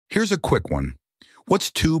Here's a quick one.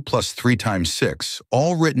 What's 2 plus 3 times 6,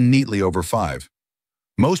 all written neatly over 5?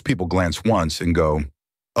 Most people glance once and go,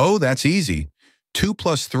 oh, that's easy. 2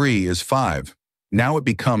 plus 3 is 5. Now it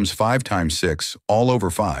becomes 5 times 6, all over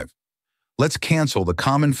 5. Let's cancel the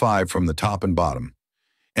common 5 from the top and bottom.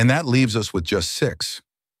 And that leaves us with just 6.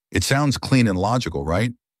 It sounds clean and logical,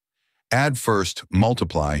 right? Add first,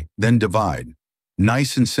 multiply, then divide.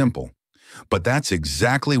 Nice and simple. But that's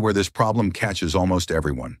exactly where this problem catches almost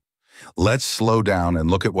everyone. Let's slow down and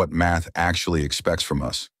look at what math actually expects from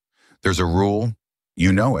us. There's a rule,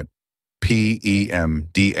 you know it.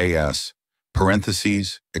 PEMDAS,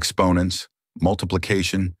 parentheses, exponents,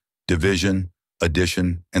 multiplication, division,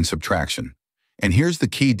 addition, and subtraction. And here's the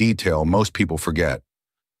key detail most people forget.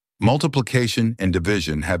 Multiplication and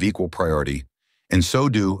division have equal priority, and so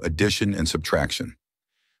do addition and subtraction.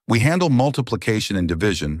 We handle multiplication and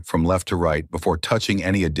division from left to right before touching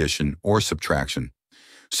any addition or subtraction.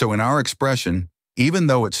 So in our expression, even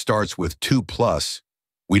though it starts with 2 plus,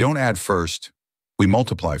 we don't add first, we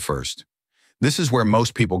multiply first. This is where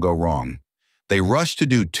most people go wrong. They rush to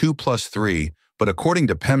do 2 plus 3, but according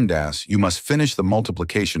to PEMDAS, you must finish the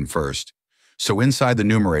multiplication first. So inside the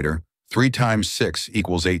numerator, 3 times 6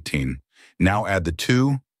 equals 18. Now add the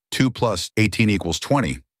 2 plus 18 equals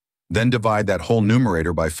 20. Then divide that whole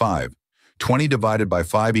numerator by 5. 20 divided by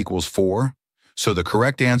 5 equals 4. So the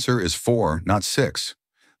correct answer is 4, not 6.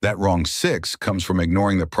 That wrong 6 comes from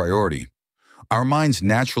ignoring the priority. Our minds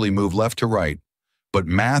naturally move left to right, but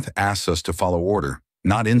math asks us to follow order,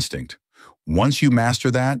 not instinct. Once you master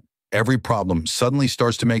that, every problem suddenly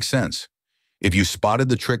starts to make sense. If you spotted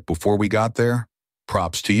the trick before we got there,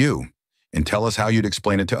 props to you, and tell us how you'd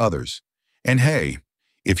explain it to others. And hey,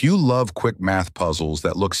 if you love quick math puzzles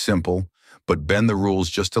that look simple but bend the rules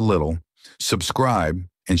just a little, subscribe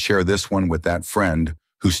and share this one with that friend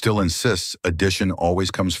who still insists addition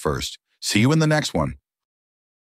always comes first. See you in the next one.